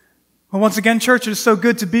Well, once again, church, it is so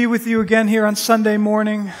good to be with you again here on Sunday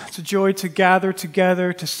morning. It's a joy to gather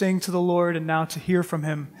together, to sing to the Lord, and now to hear from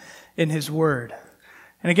Him in His Word.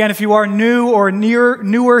 And again, if you are new or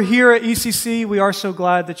newer here at ECC, we are so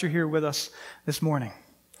glad that you're here with us this morning.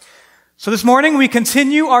 So this morning, we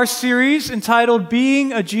continue our series entitled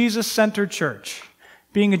Being a Jesus-Centered Church.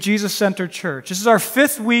 Being a Jesus-Centered Church. This is our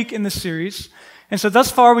 5th week in the series, and so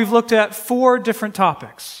thus far we've looked at 4 different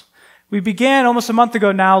topics. We began almost a month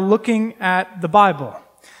ago now looking at the Bible.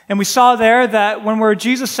 And we saw there that when we're a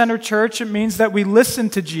Jesus-centered church, it means that we listen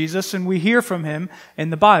to Jesus and we hear from Him in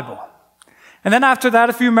the Bible. And then after that,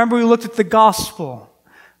 if you remember, we looked at the gospel.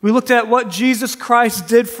 We looked at what Jesus Christ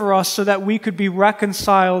did for us so that we could be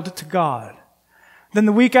reconciled to God. Then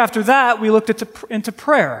the week after that, we looked into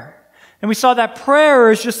prayer. And we saw that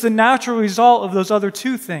prayer is just the natural result of those other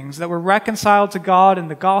 2 things, that we're reconciled to God in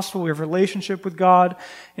the gospel, we have a relationship with God,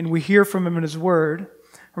 and we hear from Him in His Word.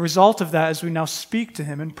 A result of that is we now speak to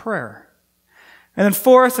Him in prayer. And then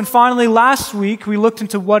fourth and finally, last week, we looked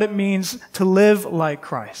into what it means to live like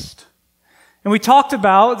Christ. And we talked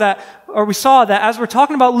about that, or we saw that as we're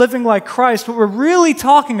talking about living like Christ, what we're really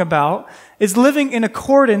talking about is living in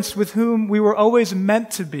accordance with whom we were always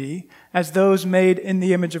meant to be as those made in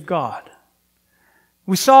the image of God.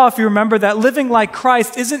 We saw, if you remember, that living like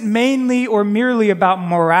Christ isn't mainly or merely about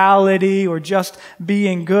morality or just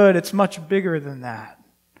being good. It's much bigger than that.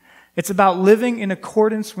 It's about living in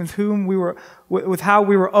accordance with with how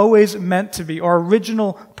we were always meant to be, our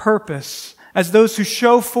original purpose, as those who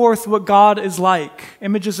show forth what God is like,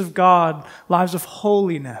 images of God, lives of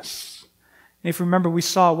holiness. And if you remember, we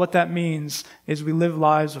saw what that means is we live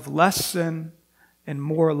lives of less sin and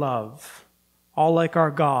more love, all like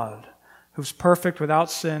our God, who's perfect without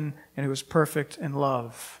sin and who is perfect in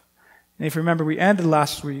love. And if you remember, we ended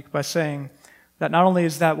last week by saying that not only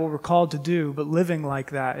is that what we're called to do, but living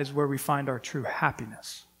like that is where we find our true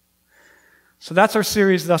happiness. So that's our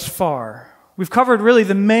series thus far. We've covered really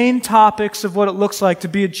the main topics of what it looks like to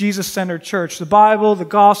be a Jesus-centered church: the Bible, the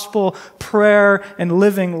gospel, prayer, and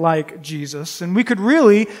living like Jesus. And we could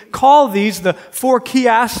really call these the 4 key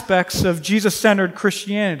aspects of Jesus-centered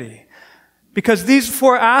Christianity, because these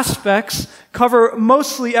 4 aspects cover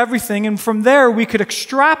mostly everything, and from there we could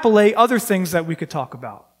extrapolate other things that we could talk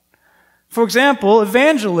about. For example,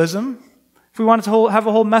 evangelism. If we wanted to have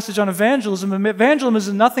a whole message on evangelism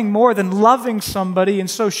is nothing more than loving somebody and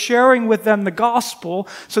so sharing with them the gospel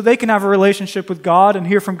so they can have a relationship with God and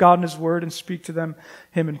hear from God in His Word and speak to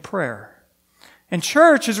Him in prayer. And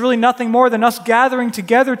church is really nothing more than us gathering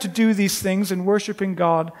together to do these things and worshiping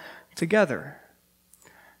God together.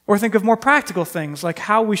 Or think of more practical things like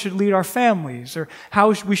how we should lead our families or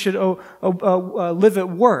how we should live at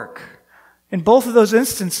work. In both of those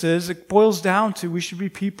instances, it boils down to we should be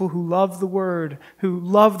people who love the Word, who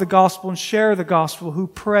love the gospel and share the gospel, who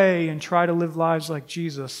pray and try to live lives like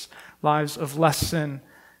Jesus, lives of less sin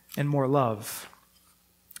and more love.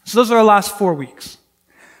 So those are our last 4 weeks.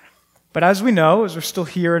 But as we know, as we're still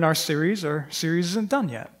here in our series isn't done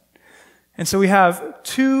yet. And so we have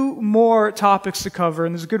 2 more topics to cover,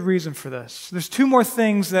 and there's a good reason for this. There's 2 more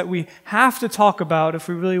things that we have to talk about if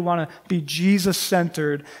we really want to be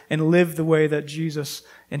Jesus-centered and live the way that Jesus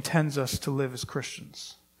intends us to live as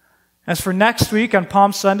Christians. As for next week, on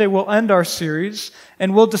Palm Sunday, we'll end our series,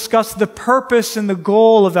 and we'll discuss the purpose and the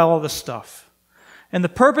goal of all of this stuff. And the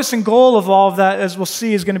purpose and goal of all of that, as we'll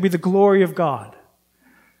see, is going to be the glory of God,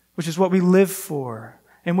 which is what we live for,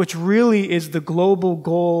 and which really is the global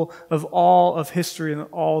goal of all of history and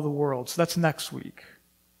all the world. So that's next week,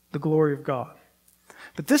 the glory of God.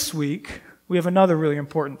 But this week, we have another really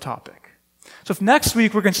important topic. So if next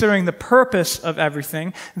week we're considering the purpose of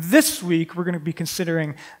everything, this week we're going to be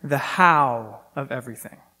considering the how of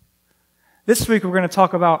everything. This week we're going to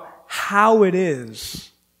talk about how it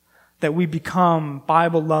is that we become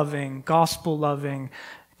Bible-loving, gospel-loving,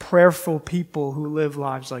 prayerful people who live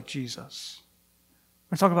lives like Jesus.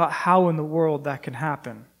 We're going to talk about how in the world that can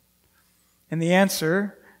happen. And the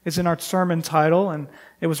answer is in our sermon title, and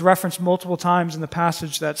it was referenced multiple times in the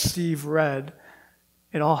passage that Steve read.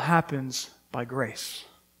 It all happens by grace.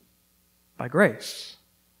 By grace.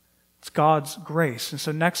 It's God's grace. And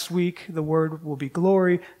so next week, the word will be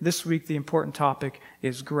glory. This week, the important topic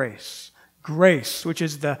is grace. Grace, which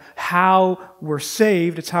is the how we're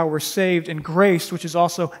saved. It's how we're saved. And grace, which is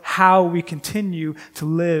also how we continue to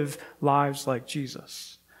live lives like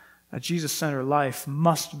Jesus. A Jesus-centered life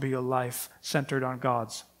must be a life centered on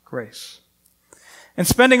God's grace. And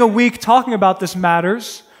spending a week talking about this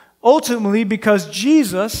matters, ultimately because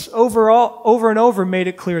Jesus over and over made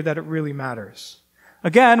it clear that it really matters.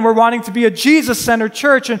 Again, we're wanting to be a Jesus-centered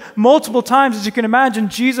church, and multiple times, as you can imagine,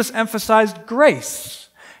 Jesus emphasized grace,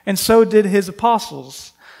 and so did his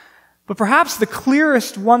apostles. But perhaps the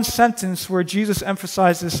clearest one sentence where Jesus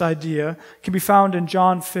emphasized this idea can be found in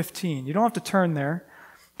John 15. You don't have to turn there,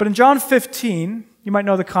 but in John 15, you might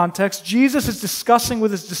know the context, Jesus is discussing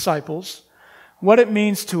with his disciples what it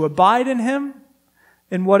means to abide in him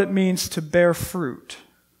and what it means to bear fruit.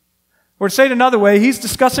 Or to say it another way, he's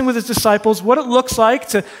discussing with his disciples what it looks like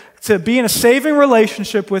to be in a saving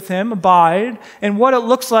relationship with him, abide, and what it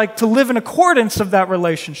looks like to live in accordance of that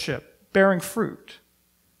relationship, bearing fruit.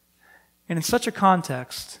 And in such a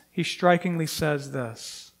context, he strikingly says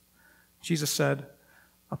this. Jesus said,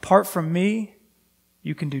 "Apart from me,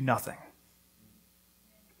 you can do nothing."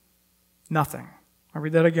 Nothing. I'll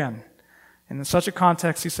read that again. And in such a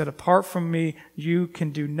context, he said, "Apart from me, you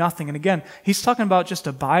can do nothing." And again, he's talking about just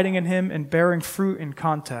abiding in him and bearing fruit in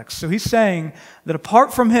context. So he's saying that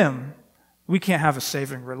apart from him, we can't have a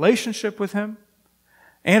saving relationship with him.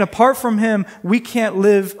 And apart from him, we can't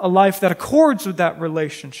live a life that accords with that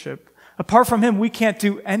relationship. Apart from him, we can't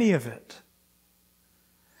do any of it.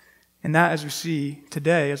 And that, as we'll see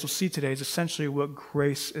today, is essentially what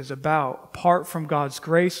grace is about. Apart from God's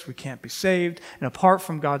grace, we can't be saved. And apart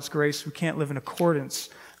from God's grace, we can't live in accordance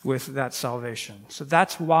with that salvation. So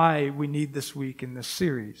that's why we need this week in this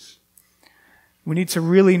series. We need to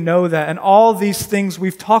really know that. And all these things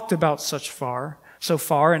we've talked about so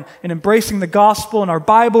far, and embracing the gospel and our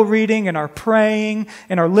Bible reading and our praying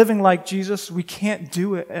and our living like Jesus, we can't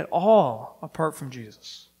do it at all apart from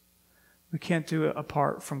Jesus. We can't do it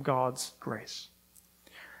apart from God's grace.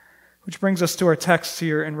 Which brings us to our text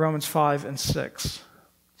here in Romans 5 and 6.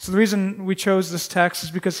 So the reason we chose this text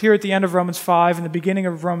is because here at the end of Romans 5 and the beginning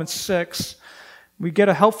of Romans 6, we get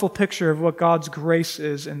a helpful picture of what God's grace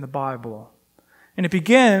is in the Bible. And it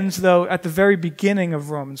begins, though, at the very beginning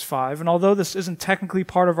of Romans 5. And although this isn't technically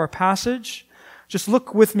part of our passage, just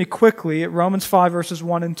look with me quickly at Romans 5 verses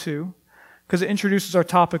 1 and 2. Because it introduces our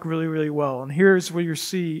topic really, really well. And here's where you'll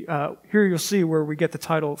see where we get the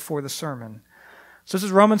title for the sermon. So this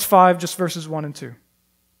is Romans 5, just verses 1 and 2.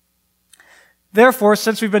 "Therefore,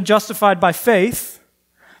 since we've been justified by faith,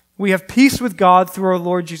 we have peace with God through our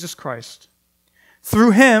Lord Jesus Christ.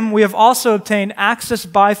 Through him, we have also obtained access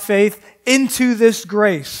by faith into this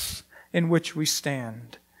grace in which we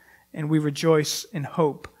stand, and we rejoice in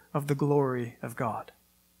hope of the glory of God."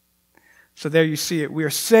 So there you see it. We are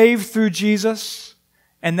saved through Jesus,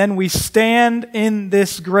 and then we stand in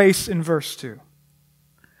this grace in verse 2.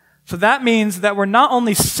 So that means that we're not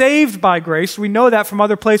only saved by grace, we know that from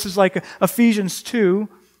other places like Ephesians 2,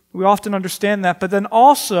 we often understand that, but then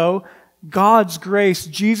also God's grace,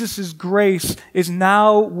 Jesus' grace, is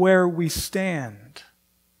now where we stand.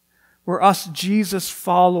 Where us Jesus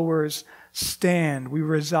followers stand. We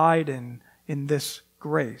reside in this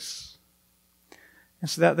grace. And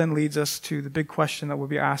so that then leads us to the big question that we'll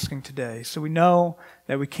be asking today. So we know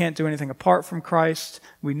that we can't do anything apart from Christ.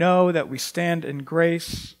 We know that we stand in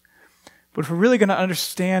grace. But if we're really going to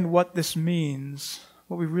understand what this means,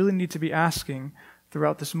 what we really need to be asking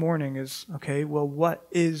throughout this morning is, okay, well, what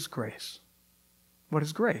is grace? What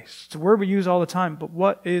is grace? It's a word we use all the time, but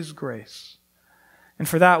what is grace? And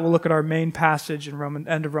for that, we'll look at our main passage in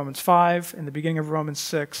end of Romans 5 and the beginning of Romans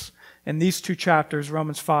 6. And these two chapters,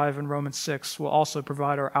 Romans 5 and Romans 6, will also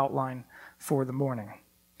provide our outline for the morning.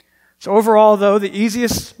 So overall, though, the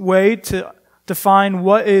easiest way to define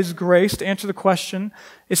what is grace, to answer the question,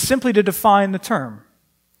 is simply to define the term.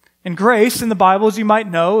 And grace in the Bible, as you might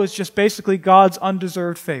know, is just basically God's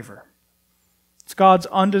undeserved favor. It's God's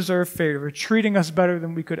undeserved favor, treating us better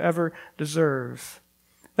than we could ever deserve.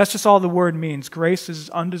 That's just all the word means. Grace is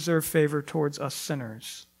undeserved favor towards us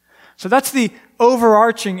sinners. So that's the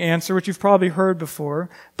overarching answer, which you've probably heard before.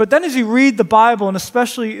 But then as you read the Bible, and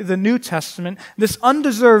especially the New Testament, this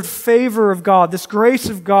undeserved favor of God, this grace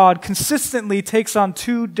of God, consistently takes on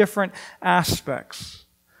two different aspects.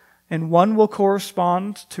 And one will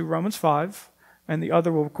correspond to Romans 5, and the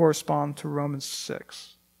other will correspond to Romans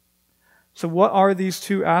 6. So what are these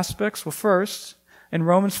two aspects? Well, first, in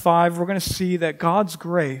Romans 5, we're going to see that God's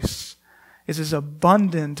grace is His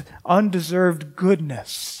abundant, undeserved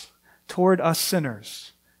goodness toward us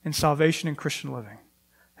sinners in salvation and Christian living.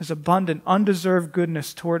 His abundant, undeserved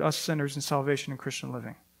goodness toward us sinners in salvation and Christian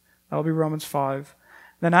living. That'll be Romans 5.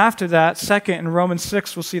 Then after that, second, in Romans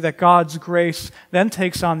 6, we'll see that God's grace then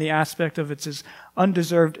takes on the aspect of its His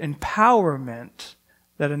undeserved empowerment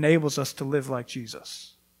that enables us to live like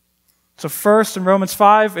Jesus. So first, in Romans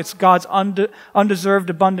 5, it's God's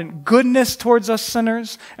undeserved, abundant goodness towards us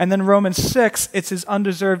sinners. And then Romans 6, it's His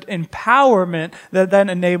undeserved empowerment that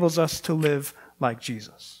then enables us to live like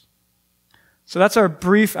Jesus. So that's our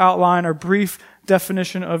brief outline, our brief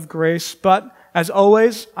definition of grace. But as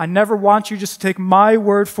always, I never want you just to take my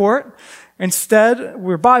word for it. Instead,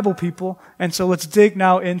 we're Bible people, and so let's dig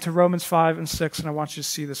now into Romans 5 and 6, and I want you to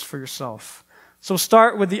see this for yourself. So we'll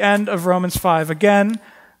start with the end of Romans 5. Again,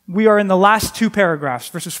 we are in the last two paragraphs,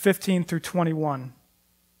 verses 15 through 21.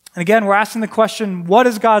 And again, we're asking the question, what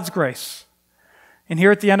is God's grace? And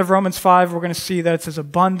here at the end of Romans 5, we're going to see that it's His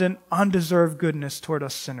abundant, undeserved goodness toward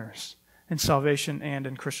us sinners in salvation and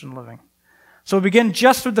in Christian living. So we begin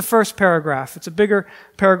just with the first paragraph. It's a bigger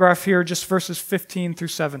paragraph here, just verses 15 through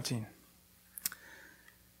 17.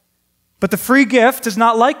 But the free gift is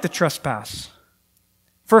not like the trespass.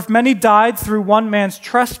 For if many died through one man's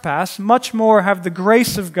trespass, much more have the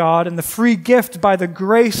grace of God and the free gift by the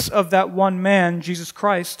grace of that one man, Jesus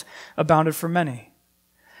Christ, abounded for many.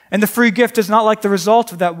 And the free gift is not like the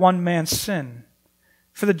result of that one man's sin.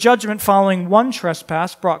 For the judgment following one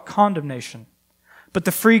trespass brought condemnation, but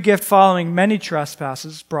the free gift following many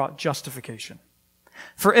trespasses brought justification.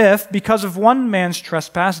 For if, because of one man's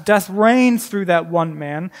trespass, death reigned through that one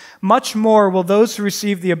man, much more will those who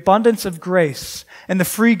receive the abundance of grace and the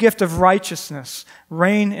free gift of righteousness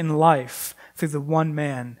reign in life through the one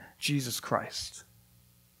man, Jesus Christ.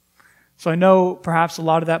 So I know perhaps a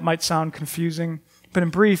lot of that might sound confusing, but in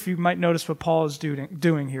brief, you might notice what Paul is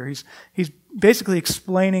doing here. He's basically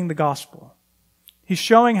explaining the gospel. He's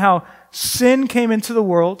showing how sin came into the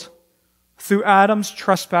world through Adam's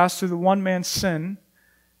trespass, through the one man's sin.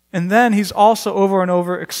 And then he's also over and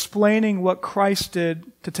over explaining what Christ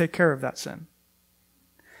did to take care of that sin.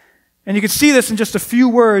 And you can see this in just a few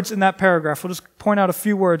words in that paragraph. We'll just point out a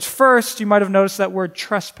few words. First, you might have noticed that word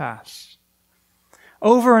trespass.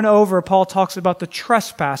 Over and over, Paul talks about the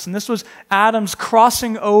trespass. And this was Adam's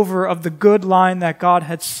crossing over of the good line that God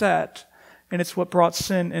had set. And it's what brought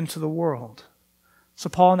sin into the world. So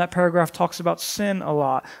Paul in that paragraph talks about sin a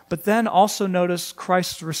lot, but then also notice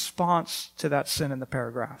Christ's response to that sin in the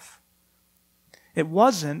paragraph. It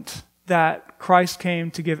wasn't that Christ came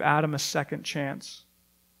to give Adam a second chance.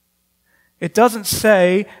 It doesn't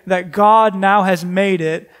say that God now has made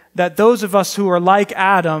it that those of us who are like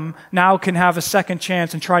Adam now can have a second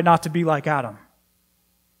chance and try not to be like Adam.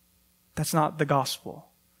 That's not the gospel.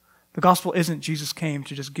 The gospel isn't Jesus came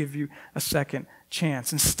to just give you a second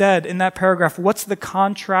chance. Instead, in that paragraph, what's the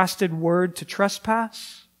contrasted word to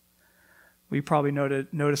trespass? We probably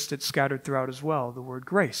noticed it scattered throughout as well, the word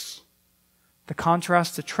grace. The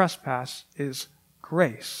contrast to trespass is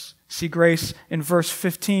grace. See grace in verse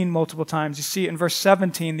 15 multiple times. You see it in verse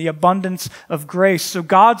 17, the abundance of grace. So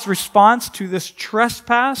God's response to this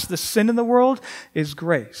trespass, the sin in the world, is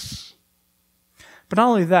grace. But not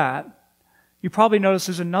only that, you probably notice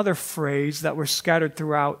there's another phrase that we're scattered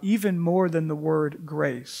throughout, even more than the word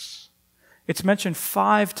grace. It's mentioned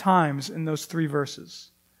 5 times in those 3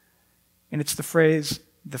 verses. And it's the phrase,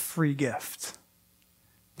 the free gift.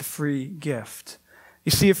 The free gift.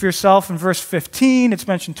 You see it for yourself in verse 15, it's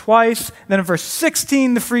mentioned twice. Then in verse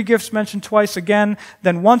 16, the free gift's mentioned twice again.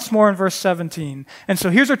 Then once more in verse 17. And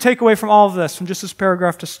so here's our takeaway from all of this, from just this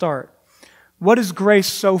paragraph to start. What is grace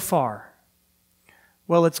so far?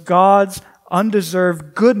 Well, it's God's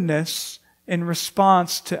undeserved goodness in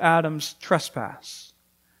response to Adam's trespass.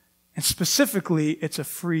 And specifically, it's a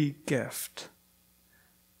free gift.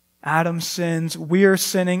 Adam sins, we're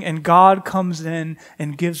sinning, and God comes in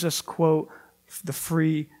and gives us, quote, the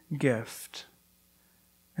free gift.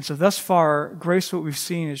 And so thus far, grace, what we've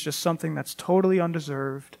seen, is just something that's totally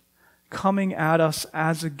undeserved, coming at us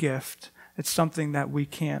as a gift. It's something that we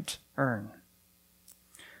can't earn.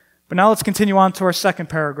 But now let's continue on to our second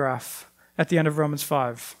paragraph at the end of Romans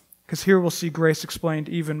 5, because here we'll see grace explained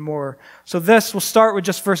even more. So we'll start with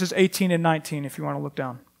just verses 18 and 19, if you want to look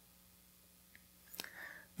down.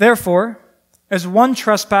 Therefore, as one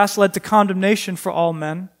trespass led to condemnation for all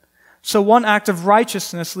men, so one act of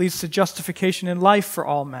righteousness leads to justification in life for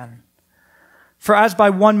all men. For as by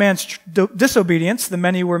one man's disobedience the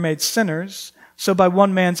many were made sinners, so by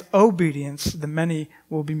one man's obedience the many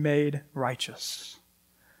will be made righteous.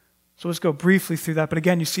 So let's go briefly through that. But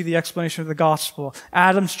again, you see the explanation of the gospel.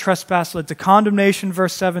 Adam's trespass led to condemnation,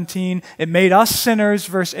 verse 17. It made us sinners,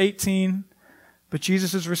 verse 18. But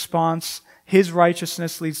Jesus' response, His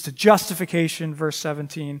righteousness leads to justification, verse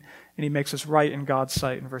 17. And He makes us right in God's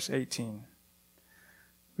sight in verse 18.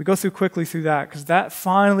 We go through quickly through that because that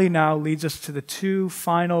finally now leads us to the 2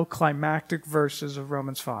 final climactic verses of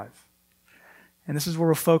Romans 5. And this is where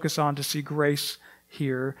we'll focus on to see grace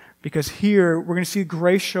here, because here we're going to see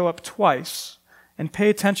grace show up twice. And pay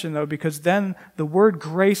attention though, because then the word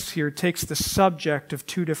grace here takes the subject of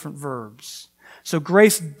 2 different verbs. So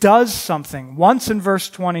grace does something, once in verse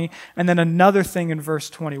 20, and then another thing in verse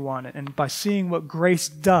 21. And by seeing what grace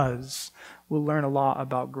does, we'll learn a lot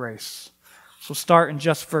about grace. So we'll start in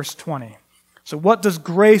just verse 20. So what does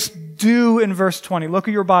grace do in verse 20? Look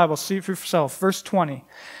at your Bible, see it for yourself. Verse 20.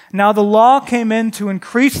 Now the law came in to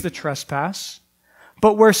increase the trespass,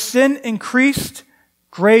 but where sin increased,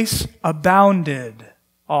 grace abounded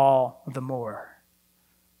all the more.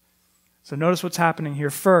 So notice what's happening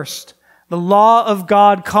here. First, the law of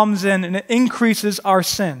God comes in and it increases our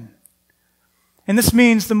sin. And this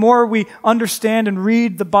means the more we understand and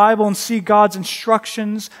read the Bible and see God's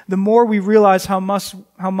instructions, the more we realize how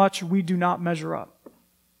much we do not measure up.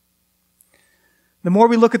 The more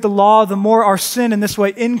we look at the law, the more our sin in this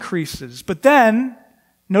way increases. But then,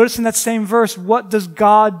 notice in that same verse, what does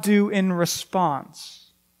God do in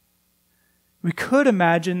response? We could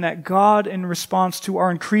imagine that God, in response to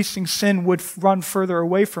our increasing sin, would run further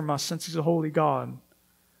away from us since He's a holy God.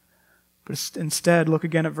 But instead, look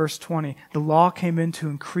again at verse 20. The law came in to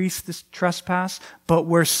increase this trespass, but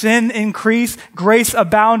where sin increased, grace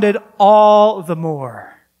abounded all the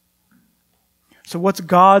more. So what's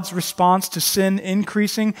God's response to sin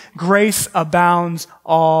increasing? Grace abounds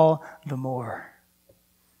all the more.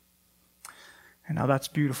 And now that's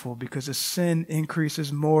beautiful because as sin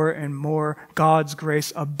increases more and more, God's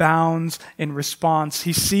grace abounds in response.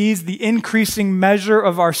 He sees the increasing measure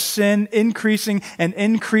of our sin increasing,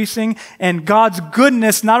 and God's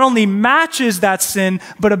goodness not only matches that sin,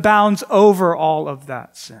 but abounds over all of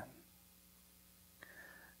that sin.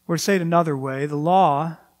 Or to say it another way, the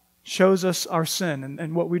law shows us our sin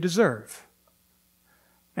and what we deserve.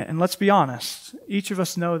 And let's be honest, each of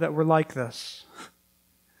us know that we're like this.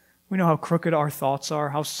 We know how crooked our thoughts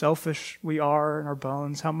are, how selfish we are in our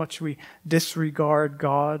bones, how much we disregard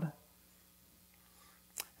God.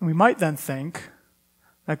 And we might then think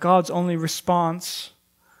that God's only response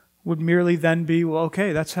would merely then be, well,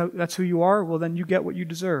 okay, that's who you are, well, then you get what you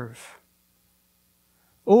deserve.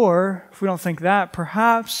 Or, if we don't think that,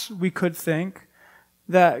 perhaps we could think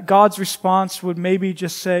that God's response would maybe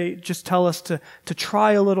just tell us to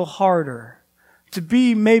try a little harder, to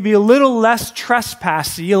be maybe a little less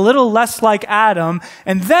trespassy, a little less like Adam,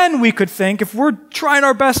 and then we could think, if we're trying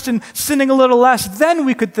our best and sinning a little less, then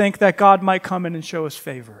we could think that God might come in and show us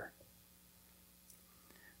favor.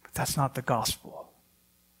 But that's not the gospel.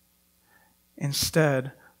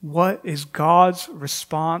 Instead, what is God's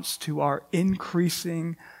response to our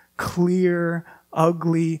increasing, clear,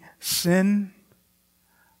 ugly sin?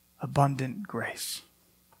 Abundant grace.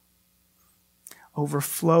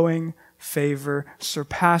 Overflowing favor,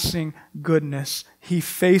 surpassing goodness. He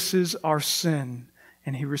faces our sin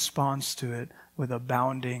and He responds to it with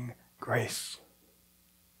abounding grace.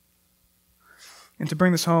 And to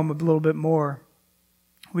bring this home a little bit more,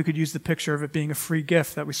 we could use the picture of it being a free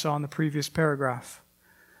gift that we saw in the previous paragraph.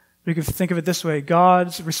 We could think of it this way: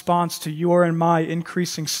 God's response to your and my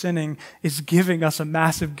increasing sinning is giving us a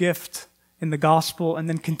massive gift in the gospel and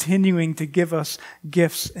then continuing to give us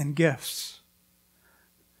gifts and gifts.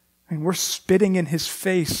 And we're spitting in His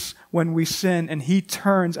face when we sin, and He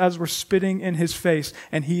turns as we're spitting in His face,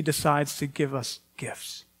 and He decides to give us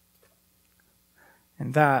gifts.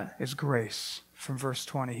 And that is grace from verse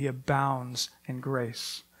 20. He abounds in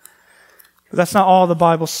grace. But that's not all the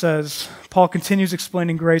Bible says. Paul continues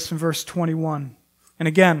explaining grace in verse 21. And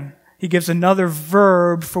again, he gives another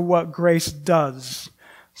verb for what grace does.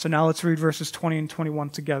 So now let's read verses 20 and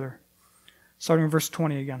 21 together. Starting in verse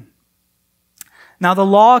 20 again. Now the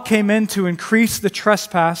law came in to increase the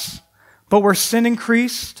trespass, but where sin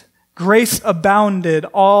increased, grace abounded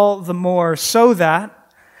all the more, so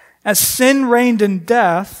that, as sin reigned in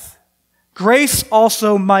death, grace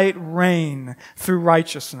also might reign through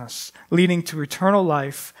righteousness, leading to eternal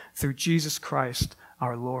life through Jesus Christ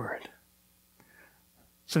our Lord.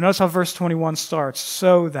 So notice how verse 21 starts,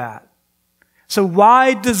 so that. So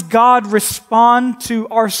why does God respond to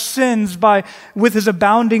our sins with His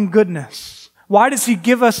abounding goodness? Why does He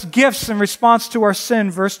give us gifts in response to our sin?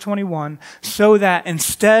 Verse 21, so that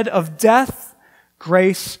instead of death,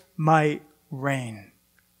 grace might reign.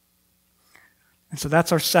 And so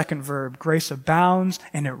that's our second verb. Grace abounds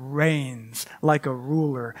and it reigns like a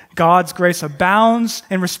ruler. God's grace abounds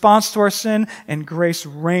in response to our sin, and grace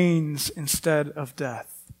reigns instead of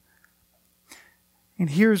death. And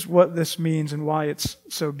here's what this means and why it's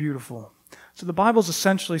so beautiful. So the Bible's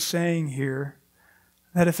essentially saying here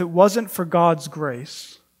that if it wasn't for God's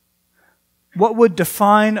grace, what would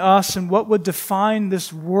define us and what would define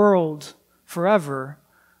this world forever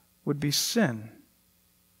would be sin.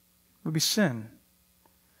 Would be sin.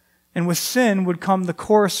 And with sin would come the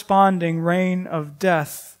corresponding reign of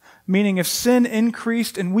death, Meaning if sin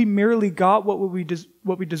increased and we merely got what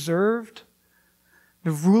we deserved,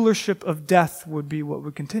 the rulership of death would be what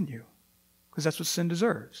would continue, because that's what sin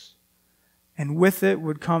deserves. And with it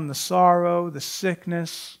would come the sorrow, the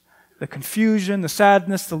sickness, the confusion, the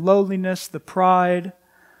sadness, the loneliness, the pride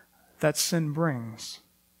that sin brings.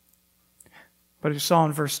 But as you saw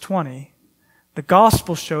in verse 20, the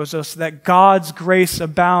gospel shows us that God's grace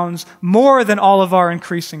abounds more than all of our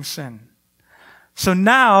increasing sin. So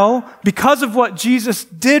now, because of what Jesus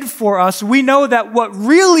did for us, we know that what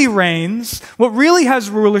really reigns, what really has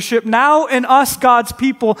rulership now in us, God's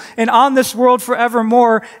people, and on this world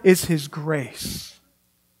forevermore, is His grace.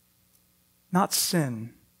 Not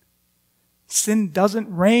sin. Sin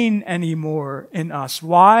doesn't reign anymore in us.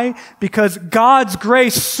 Why? Because God's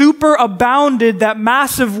grace superabounded that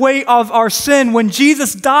massive weight of our sin when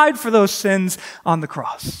Jesus died for those sins on the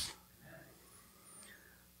cross.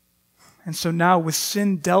 And so now with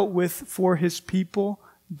sin dealt with for His people,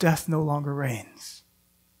 death no longer reigns.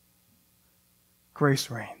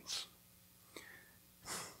 Grace reigns.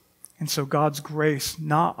 And so God's grace,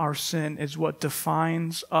 not our sin, is what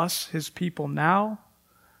defines us, His people, now.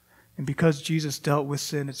 And because Jesus dealt with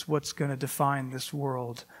sin, it's what's going to define this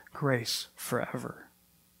world, grace, forever.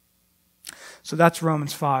 So that's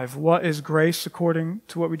Romans 5. What is grace according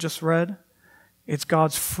to what we just read? It's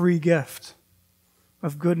God's free gift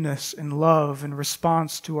of goodness and love in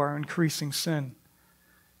response to our increasing sin.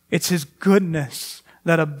 It's His goodness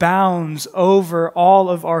that abounds over all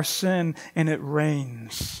of our sin, and it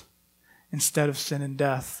reigns instead of sin and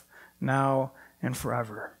death, now and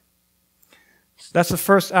forever. So that's the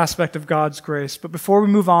first aspect of God's grace. But before we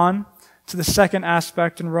move on to the second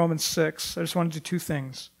aspect in Romans 6, I just want to do two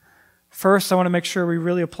things. First, I want to make sure we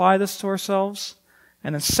really apply this to ourselves.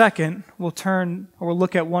 And then second, we'll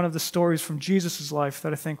look at one of the stories from Jesus' life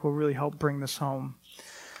that I think will really help bring this home.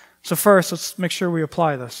 So first, let's make sure we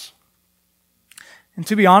apply this. And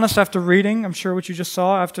to be honest, after reading, I'm sure what you just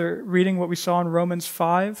saw, after reading what we saw in Romans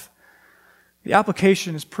 5, the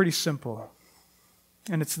application is pretty simple.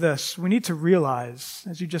 And it's this: we need to realize,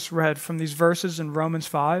 as you just read from these verses in Romans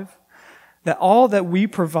 5, that all that we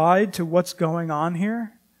provide to what's going on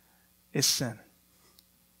here is sin.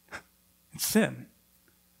 It's sin.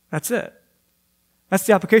 That's it. That's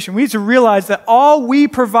the application. We need to realize that all we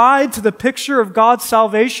provide to the picture of God's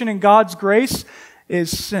salvation and God's grace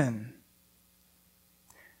is sin.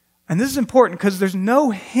 And this is important because there's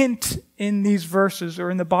no hint in these verses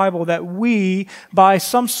or in the Bible that we, by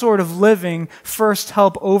some sort of living, first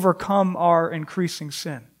help overcome our increasing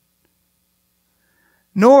sin.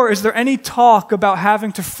 Nor is there any talk about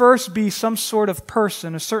having to first be some sort of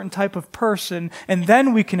person, a certain type of person, and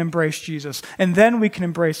then we can embrace Jesus, and then we can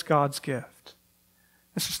embrace God's gift.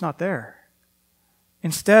 It's just not there.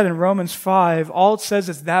 Instead, in Romans 5, all it says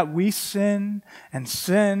is that we sin, and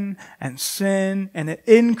sin, and sin, and it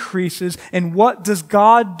increases. And what does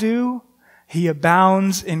God do? He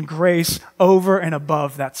abounds in grace over and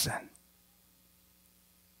above that sin.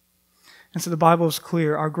 And so the Bible is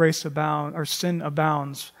clear. Our sin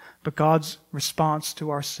abounds, but God's response to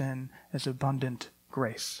our sin is abundant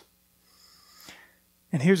grace.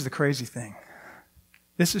 And here's the crazy thing.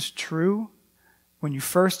 This is true when you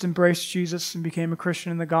first embraced Jesus and became a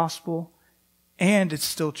Christian in the gospel, and it's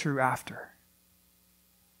still true after.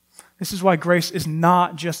 This is why grace is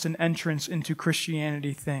not just an entrance into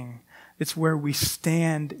Christianity thing. It's where we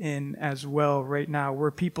stand in as well right now.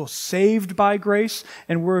 We're people saved by grace,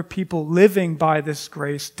 and we're people living by this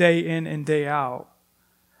grace day in and day out.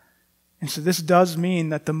 And so this does mean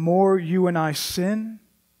that the more you and I sin,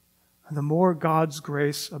 the more God's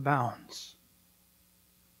grace abounds.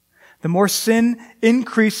 The more sin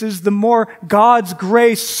increases, the more God's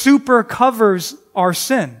grace super covers our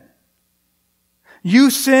sin. You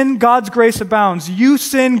sin, God's grace abounds. You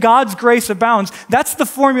sin, God's grace abounds. That's the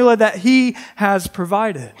formula that He has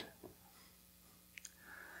provided.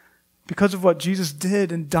 Because of what Jesus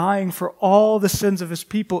did in dying for all the sins of His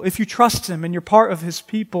people, if you trust Him and you're part of His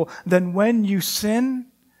people, then when you sin,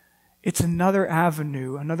 it's another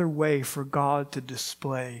avenue, another way for God to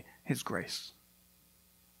display His grace.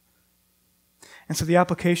 And so the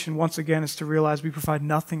application, once again, is to realize we provide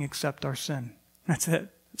nothing except our sin. That's it.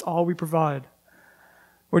 That's all we provide.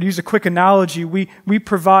 Or to use a quick analogy, we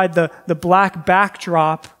provide the black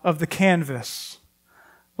backdrop of the canvas.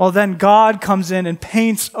 Well, then God comes in and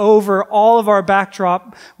paints over all of our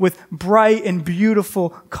backdrop with bright and beautiful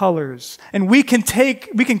colors. And we can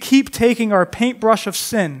keep taking our paintbrush of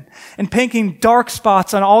sin and painting dark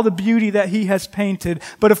spots on all the beauty that He has painted.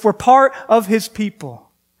 But if we're part of His people,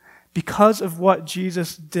 Because of what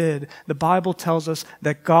Jesus did, the Bible tells us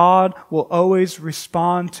that God will always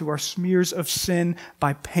respond to our smears of sin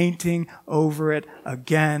by painting over it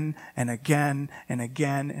again and again and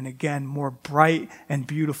again and again, more bright and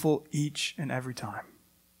beautiful each and every time.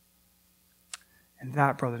 And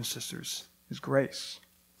that, brothers and sisters, is grace.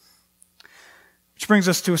 Which brings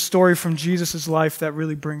us to a story from Jesus' life that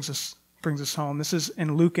really brings us home. This is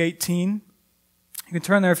in Luke 18. You can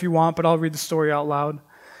turn there if you want, but I'll read the story out loud.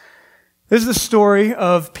 This is the story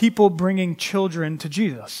of people bringing children to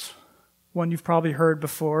Jesus. One you've probably heard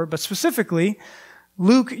before, but specifically,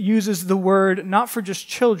 Luke uses the word not for just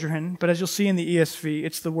children, but as you'll see in the ESV,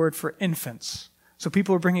 it's the word for infants. So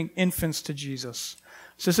people are bringing infants to Jesus.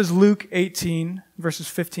 So this is Luke 18, verses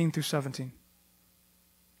 15 through 17.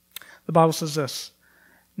 The Bible says this,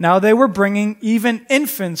 "Now they were bringing even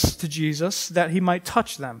infants to Jesus that he might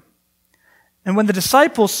touch them. And when the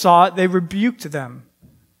disciples saw it, they rebuked them.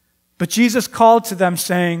 But Jesus called to them,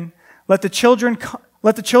 saying, Let the children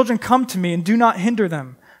come to me, and do not hinder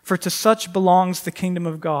them, for to such belongs the kingdom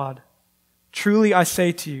of God. Truly I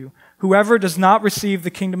say to you, whoever does not receive the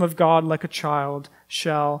kingdom of God like a child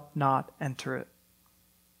shall not enter it."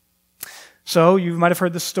 So, you might have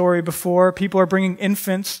heard this story before. People are bringing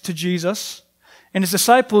infants to Jesus, and his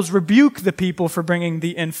disciples rebuke the people for bringing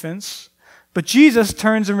the infants, but Jesus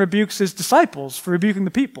turns and rebukes his disciples for rebuking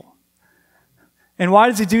the people. And why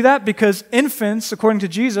does he do that? Because infants, according to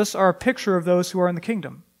Jesus, are a picture of those who are in the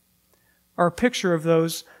kingdom, are a picture of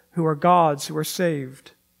those who are God's, who are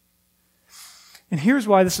saved. And here's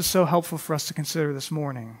why this is so helpful for us to consider this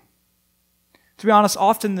morning. To be honest,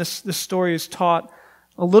 often this story is taught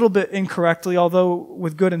a little bit incorrectly, although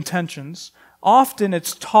with good intentions. Often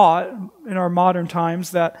it's taught in our modern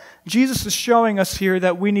times that Jesus is showing us here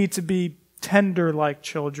that we need to be tender like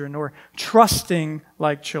children or trusting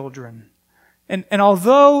like children. And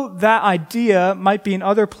although that idea might be in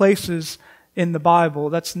other places in the Bible,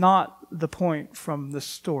 that's not the point from this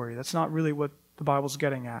story. That's not really what the Bible's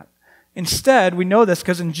getting at. Instead, we know this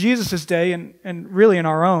because in Jesus' day, and really in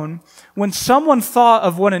our own, when someone thought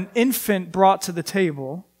of what an infant brought to the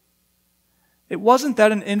table, it wasn't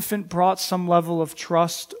that an infant brought some level of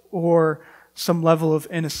trust or some level of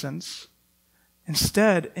innocence.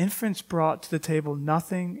 Instead, infants brought to the table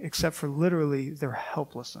nothing except for literally their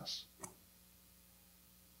helplessness.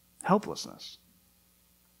 Helplessness.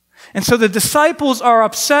 And so the disciples are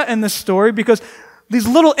upset in this story because these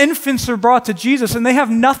little infants are brought to Jesus and they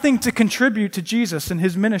have nothing to contribute to Jesus and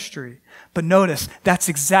his ministry. But notice, that's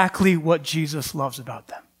exactly what Jesus loves about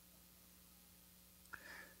them.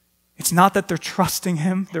 It's not that they're trusting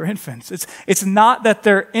him, they're infants. It's not that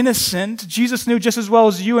they're innocent. Jesus knew just as well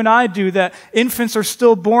as you and I do that infants are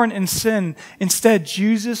still born in sin. Instead,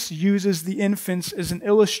 Jesus uses the infants as an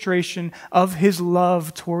illustration of his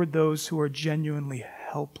love toward those who are genuinely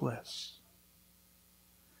helpless.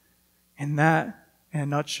 And that, in a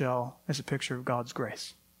nutshell, is a picture of God's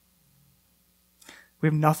grace. We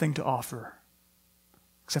have nothing to offer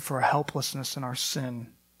except for our helplessness and our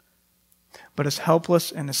sin. But as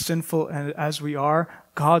helpless and as sinful as we are,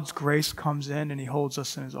 God's grace comes in and he holds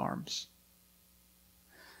us in his arms.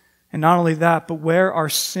 And not only that, but where our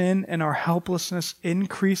sin and our helplessness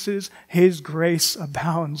increases, his grace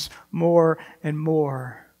abounds more and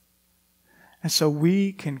more. And so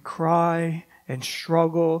we can cry and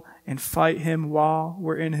struggle and fight him while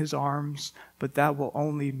we're in his arms, but that will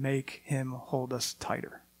only make him hold us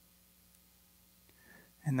tighter.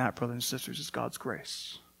 And that, brothers and sisters, is God's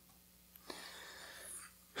grace.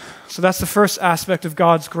 So that's the first aspect of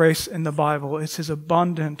God's grace in the Bible. It's his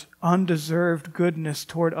abundant, undeserved goodness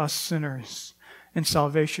toward us sinners in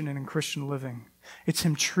salvation and in Christian living. It's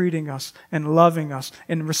him treating us and loving us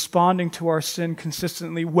and responding to our sin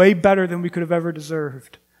consistently, way better than we could have ever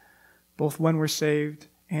deserved, both when we're saved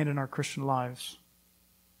and in our Christian lives.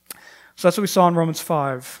 So that's what we saw in Romans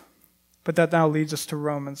 5, but that now leads us to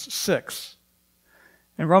Romans 6.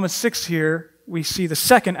 In Romans 6 here, we see the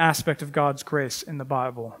second aspect of God's grace in the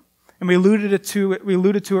Bible. And we alluded to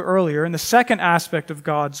it earlier. And the second aspect of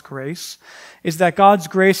God's grace is that God's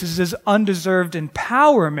grace is his undeserved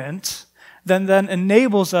empowerment that then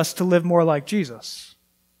enables us to live more like Jesus.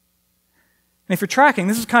 And if you're tracking,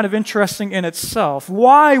 this is kind of interesting in itself.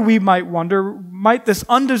 Why, we might wonder, might this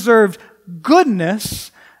undeserved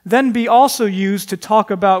goodness then be also used to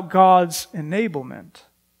talk about God's enablement?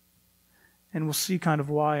 And we'll see kind of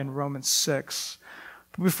why in Romans 6.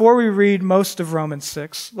 But before we read most of Romans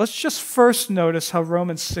 6, let's just first notice how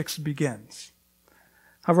Romans 6 begins.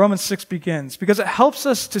 How Romans 6 begins, because it helps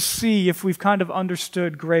us to see if we've kind of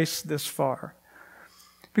understood grace this far.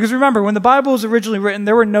 Because remember, when the Bible was originally written,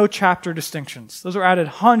 there were no chapter distinctions. Those were added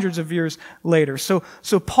hundreds of years later. So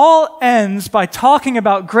Paul ends by talking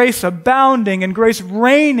about grace abounding and grace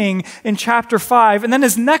reigning in chapter 5. And then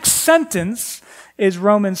his next sentence is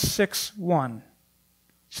Romans 6:1.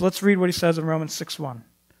 So let's read what he says in Romans 6:1.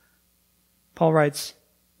 Paul writes,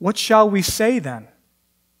 "What shall we say then?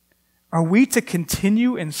 Are we to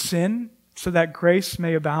continue in sin so that grace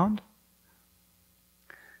may abound?"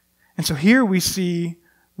 And so here we see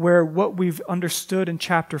where what we've understood in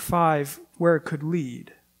chapter 5, where it could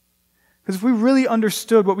lead. Because if we really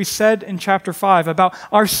understood what we said in chapter 5 about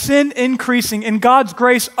our sin increasing and God's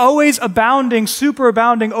grace always abounding,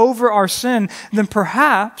 superabounding over our sin, then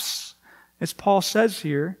perhaps, as Paul says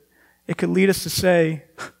here, it could lead us to say,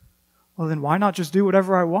 well, then why not just do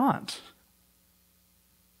whatever I want?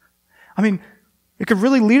 I mean, it could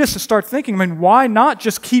really lead us to start thinking, why not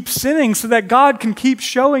just keep sinning so that God can keep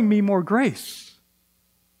showing me more grace?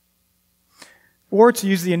 Or to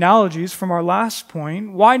use the analogies from our last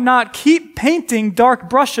point, why not keep painting dark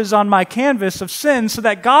brushes on my canvas of sin so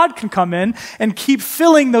that God can come in and keep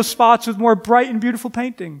filling those spots with more bright and beautiful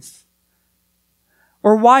paintings?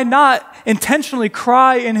 Or why not intentionally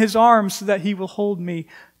cry in his arms so that he will hold me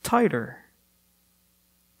tighter?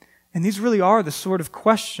 And these really are the sort of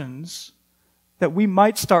questions that we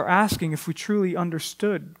might start asking if we truly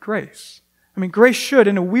understood grace. Grace should,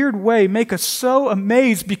 in a weird way, make us so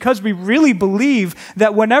amazed because we really believe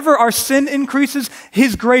that whenever our sin increases,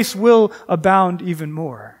 his grace will abound even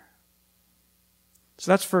more.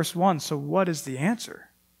 So that's verse 1. So what is the answer?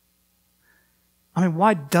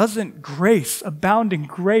 Why doesn't grace, abounding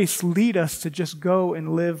grace, lead us to just go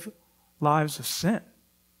and live lives of sin?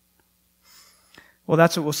 Well,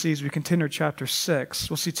 that's what we'll see as we continue chapter 6.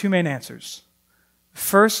 We'll see two main answers. The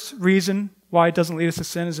first reason why it doesn't lead us to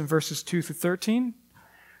sin is in verses 2 through 13.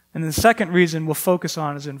 And the second reason we'll focus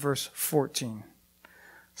on is in verse 14.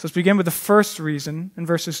 So let's begin with the first reason in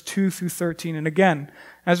verses 2 through 13. And again,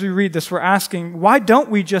 as we read this, we're asking, why don't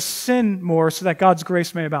we just sin more so that God's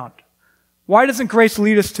grace may abound? Why doesn't grace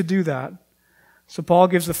lead us to do that? So Paul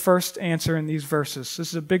gives the first answer in these verses. This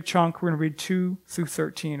is a big chunk. We're going to read 2 through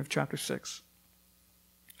 13 of chapter 6.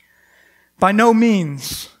 By no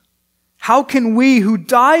means. How can we who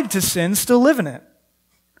died to sin still live in it?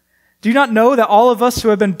 Do you not know that all of us who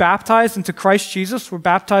have been baptized into Christ Jesus were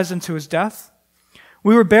baptized into his death?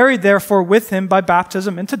 We were buried therefore with him by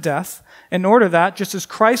baptism into death, in order that, just as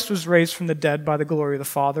Christ was raised from the dead by the glory of the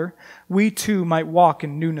Father, we too might walk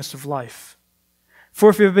in newness of life.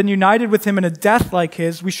 For if we have been united with him in a death like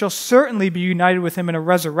his, we shall certainly be united with him in a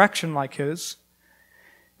resurrection like his.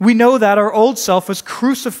 We know that our old self was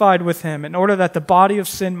crucified with him in order that the body of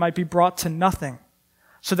sin might be brought to nothing,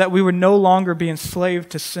 so that we would no longer be enslaved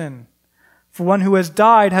to sin. For one who has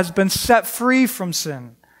died has been set free from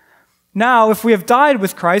sin. Now, if we have died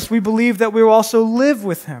with Christ, we believe that we will also live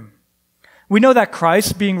with him. We know that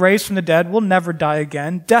Christ, being raised from the dead, will never die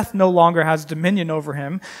again. Death no longer has dominion over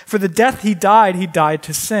him. For the death he died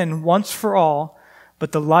to sin once for all,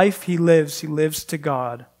 but the life he lives to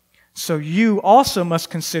God. So you also must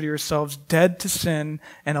consider yourselves dead to sin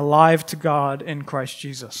and alive to God in Christ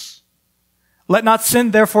Jesus. Let not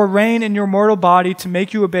sin therefore reign in your mortal body to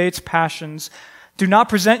make you obey its passions. Do not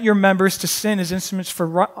present your members to sin as instruments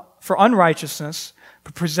for unrighteousness,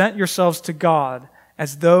 but present yourselves to God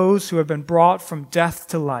as those who have been brought from death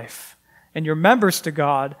to life, and your members to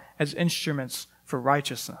God as instruments for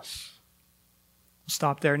righteousness. We'll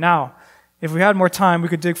stop there. Now, if we had more time, we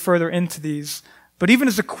could dig further into these. But even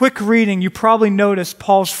as a quick reading, you probably noticed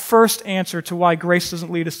Paul's first answer to why grace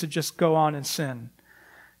doesn't lead us to just go on and sin.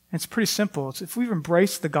 And it's pretty simple. It's if we've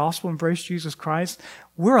embraced the gospel, embraced Jesus Christ,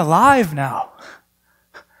 we're alive now.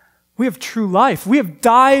 We have true life. We have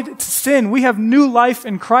died to sin. We have new life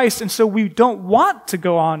in Christ, and so we don't want to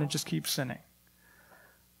go on and just keep sinning.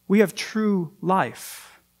 We have true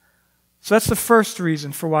life. So that's the first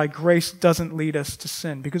reason for why grace doesn't lead us to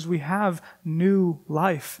sin, because we have new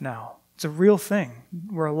life now. It's a real thing.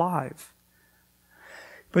 We're alive.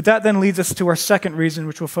 But that then leads us to our second reason,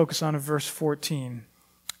 which we'll focus on in verse 14.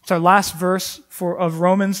 It's our last verse of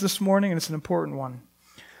Romans this morning, and it's an important one.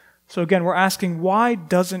 So again, we're asking, why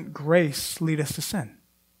doesn't grace lead us to sin?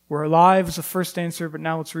 We're alive is the first answer, but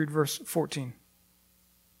now let's read verse 14.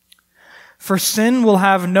 For sin will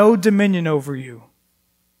have no dominion over you,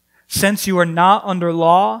 since you are not under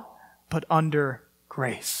law, but under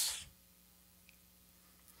grace.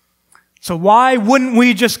 So why wouldn't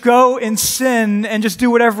we just go and sin and just do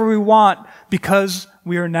whatever we want? Because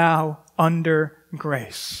we are now under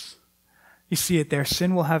grace. You see it there.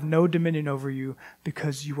 Sin will have no dominion over you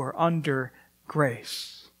because you are under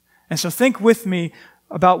grace. And so think with me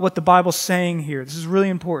about what the Bible's saying here. This is really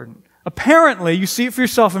important. Apparently, you see it for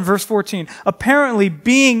yourself in verse 14, apparently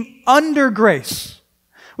being under grace,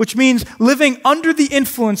 which means living under the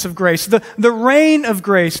influence of grace, the reign of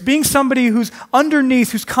grace, being somebody who's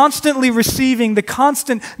underneath, who's constantly receiving the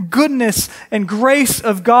constant goodness and grace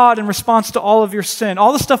of God in response to all of your sin.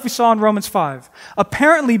 All the stuff we saw in Romans 5.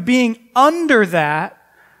 Apparently being under that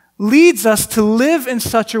leads us to live in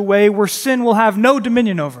such a way where sin will have no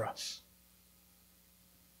dominion over us.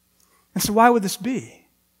 And so why would this be?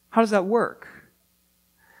 How does that work?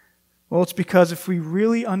 Well, it's because if we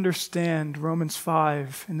really understand Romans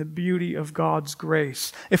 5 and the beauty of God's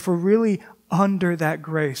grace, if we're really under that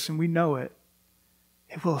grace and we know it,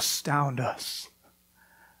 it will astound us,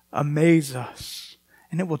 amaze us,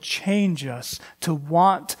 and it will change us to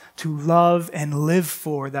want to love and live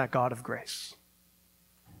for that God of grace.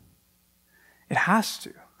 It has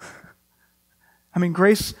to. I mean,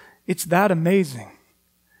 grace, it's that amazing.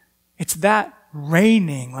 It's that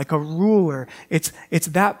reigning like a ruler. It's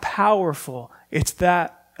that powerful. It's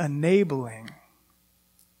that enabling.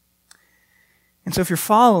 And so if you're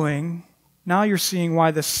following, now you're seeing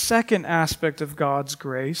why the second aspect of God's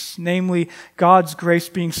grace, namely God's grace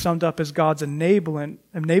being summed up as God's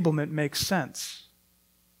enablement makes sense.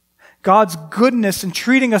 God's goodness in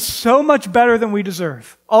treating us so much better than we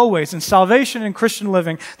deserve, always, in salvation and Christian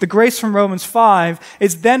living, the grace from Romans 5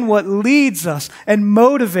 is then what leads us and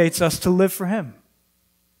motivates us to live for Him.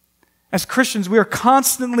 As Christians, we are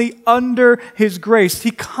constantly under His grace. He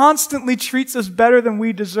constantly treats us better than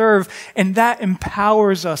we deserve, and that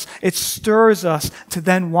empowers us. It stirs us to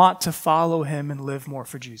then want to follow Him and live more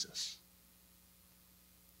for Jesus.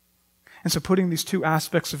 And so putting these two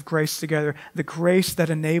aspects of grace together, the grace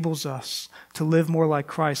that enables us to live more like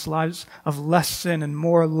Christ, lives of less sin and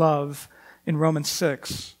more love in Romans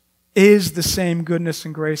 6, is the same goodness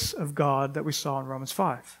and grace of God that we saw in Romans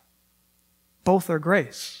 5. Both are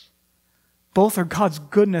grace. Both are God's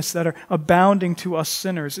goodness that are abounding to us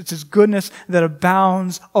sinners. It's His goodness that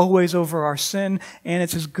abounds always over our sin, and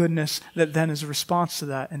it's His goodness that then, as a response to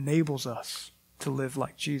that, enables us to live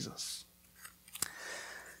like Jesus.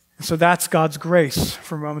 So that's God's grace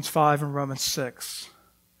from Romans 5 and Romans 6.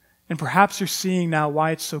 And perhaps you're seeing now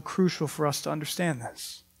why it's so crucial for us to understand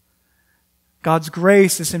this. God's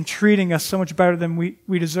grace is Him treating us so much better than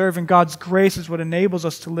we deserve, and God's grace is what enables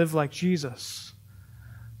us to live like Jesus.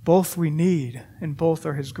 Both we need, and both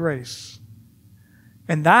are His grace.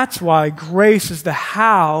 And that's why grace is the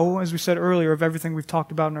how, as we said earlier, of everything we've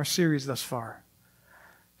talked about in our series thus far.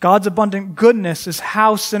 God's abundant goodness is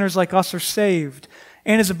how sinners like us are saved.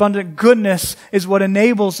 And His abundant goodness is what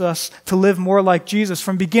enables us to live more like Jesus.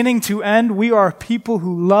 From beginning to end, we are people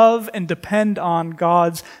who love and depend on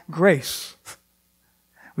God's grace.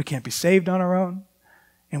 We can't be saved on our own,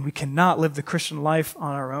 and we cannot live the Christian life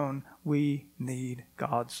on our own. We need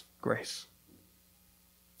God's grace.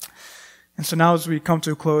 And so now as we come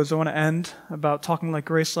to a close, I want to end about talking like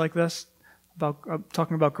grace like this, about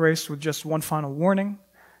talking about grace with just one final warning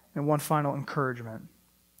and one final encouragement.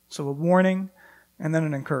 So a warning and then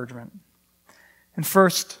an encouragement. And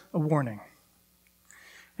first, a warning.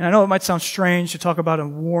 And I know it might sound strange to talk about a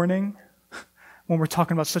warning when we're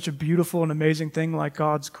talking about such a beautiful and amazing thing like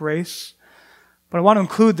God's grace. But I want to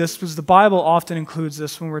include this because the Bible often includes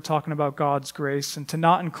this when we're talking about God's grace. And to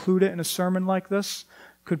not include it in a sermon like this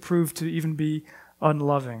could prove to even be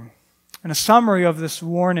unloving. And a summary of this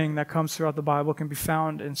warning that comes throughout the Bible can be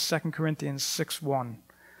found in 2 Corinthians 6:1.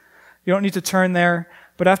 You don't need to turn there,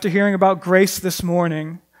 but after hearing about grace this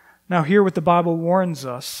morning, now hear what the Bible warns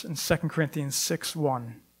us in 2 Corinthians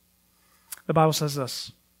 6:1. The Bible says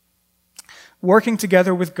this: "Working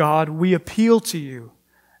together with God, we appeal to you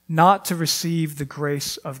not to receive the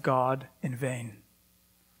grace of God in vain."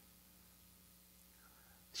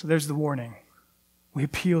 So there's the warning. We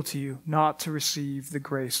appeal to you not to receive the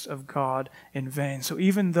grace of God in vain. So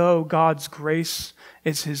even though God's grace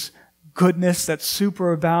is His goodness that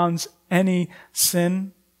superabounds any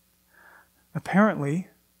sin, apparently,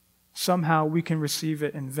 somehow we can receive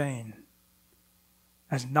it in vain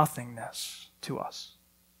as nothingness to us,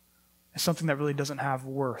 as something that really doesn't have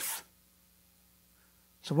worth.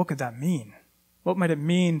 So what could that mean? What might it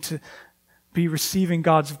mean to be receiving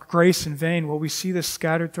God's grace in vain? Well, we see this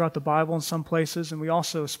scattered throughout the Bible in some places, and we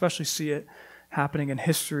also especially see it happening in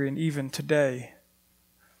history and even today.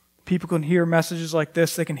 People can hear messages like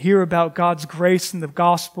this. They can hear about God's grace in the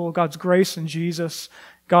gospel, God's grace in Jesus,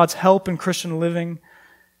 God's help in Christian living.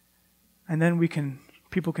 And then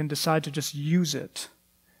people can decide to just use it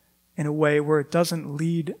in a way where it doesn't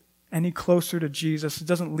lead any closer to Jesus. It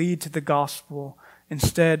doesn't lead to the gospel.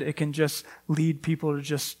 Instead, it can just lead people to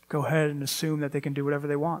just go ahead and assume that they can do whatever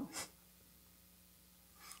they want.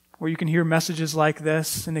 Or you can hear messages like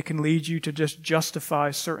this, and it can lead you to just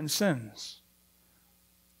justify certain sins.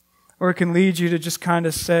 Or it can lead you to just kind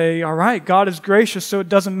of say, all right, God is gracious, so it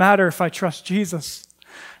doesn't matter if I trust Jesus.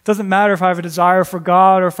 It doesn't matter if I have a desire for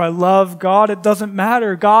God or if I love God. It doesn't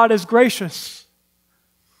matter. God is gracious.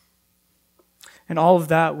 And all of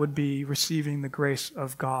that would be receiving the grace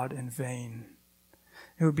of God in vain.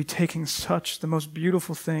 It would be taking the most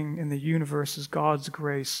beautiful thing in the universe is God's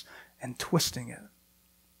grace and twisting it.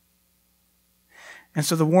 And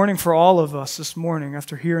so the warning for all of us this morning,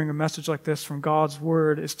 after hearing a message like this from God's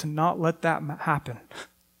Word, is to not let that happen.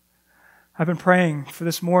 I've been praying for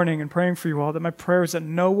this morning and praying for you all that my prayer is that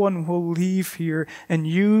no one will leave here and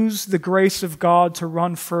use the grace of God to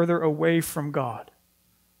run further away from God.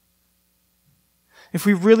 If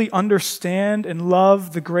we really understand and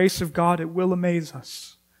love the grace of God, it will amaze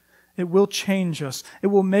us. It will change us. It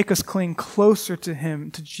will make us cling closer to Him,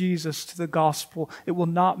 to Jesus, to the gospel. It will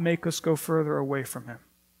not make us go further away from Him.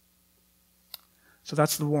 So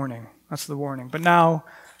that's the warning. That's the warning. But now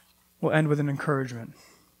we'll end with an encouragement.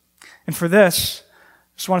 And for this,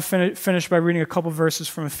 I just want to finish by reading a couple verses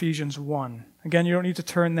from Ephesians 1. Again, you don't need to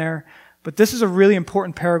turn there, but this is a really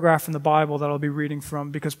important paragraph in the Bible that I'll be reading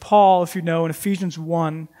from, because Paul, if you know, in Ephesians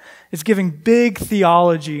 1, is giving big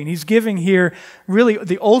theology, and he's giving here really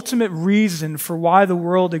the ultimate reason for why the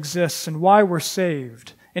world exists and why we're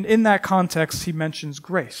saved. And in that context, he mentions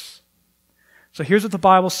grace. So here's what the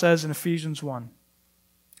Bible says in Ephesians 1.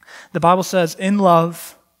 The Bible says, "In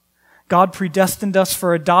love, God predestined us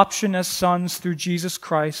for adoption as sons through Jesus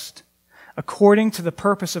Christ, according to the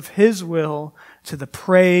purpose of His will, to the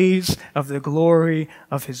praise of the glory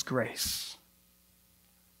of His grace."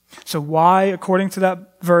 So why, according to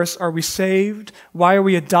that verse, are we saved? Why are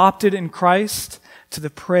we adopted in Christ? To the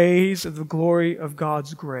praise of the glory of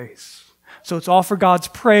God's grace. So it's all for God's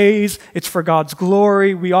praise. It's for God's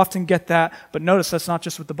glory. We often get that. But notice that's not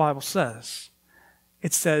just what the Bible says.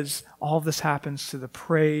 It says all of this happens to the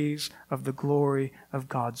praise of the glory of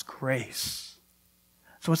God's grace.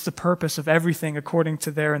 So what's the purpose of everything according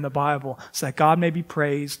to there in the Bible? So that God may be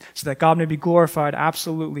praised, so that God may be glorified,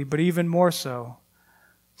 absolutely, but even more so,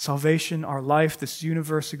 salvation, our life, this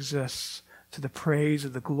universe exists to the praise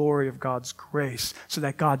of the glory of God's grace, so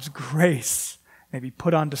that God's grace may be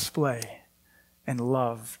put on display and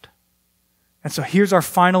loved. And so here's our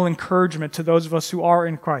final encouragement to those of us who are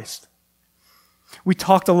in Christ. We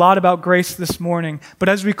talked a lot about grace this morning, but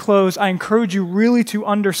as we close, I encourage you really to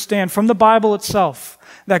understand from the Bible itself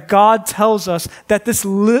that God tells us that this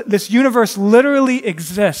universe literally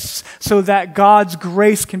exists so that God's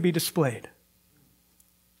grace can be displayed.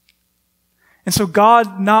 And so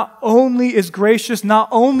God not only is gracious, not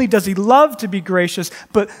only does He love to be gracious,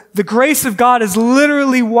 but the grace of God is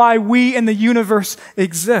literally why we in the universe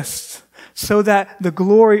exist, so that the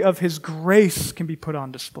glory of His grace can be put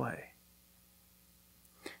on display.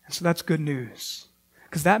 So that's good news,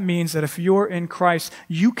 because that means that if you're in Christ,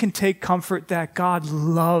 you can take comfort that God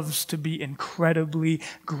loves to be incredibly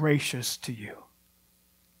gracious to you.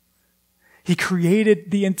 He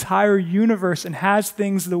created the entire universe and has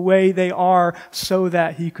things the way they are so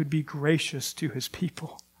that He could be gracious to His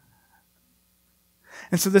people.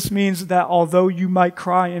 And so this means that although you might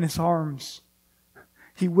cry in His arms,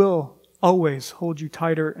 He will always hold you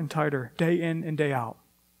tighter and tighter, day in and day out.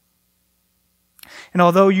 And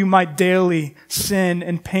although you might daily sin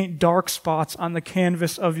and paint dark spots on the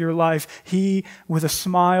canvas of your life, He, with a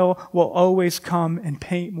smile, will always come and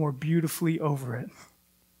paint more beautifully over it.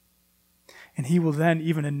 And He will then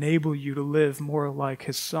even enable you to live more like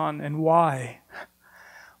His Son. And why?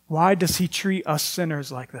 Why does He treat us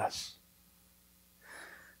sinners like this?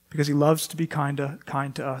 Because He loves to be kind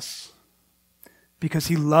to us. Because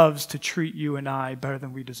He loves to treat you and I better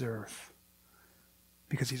than we deserve.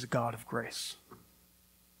 Because He's a God of grace.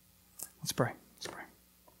 Let's pray.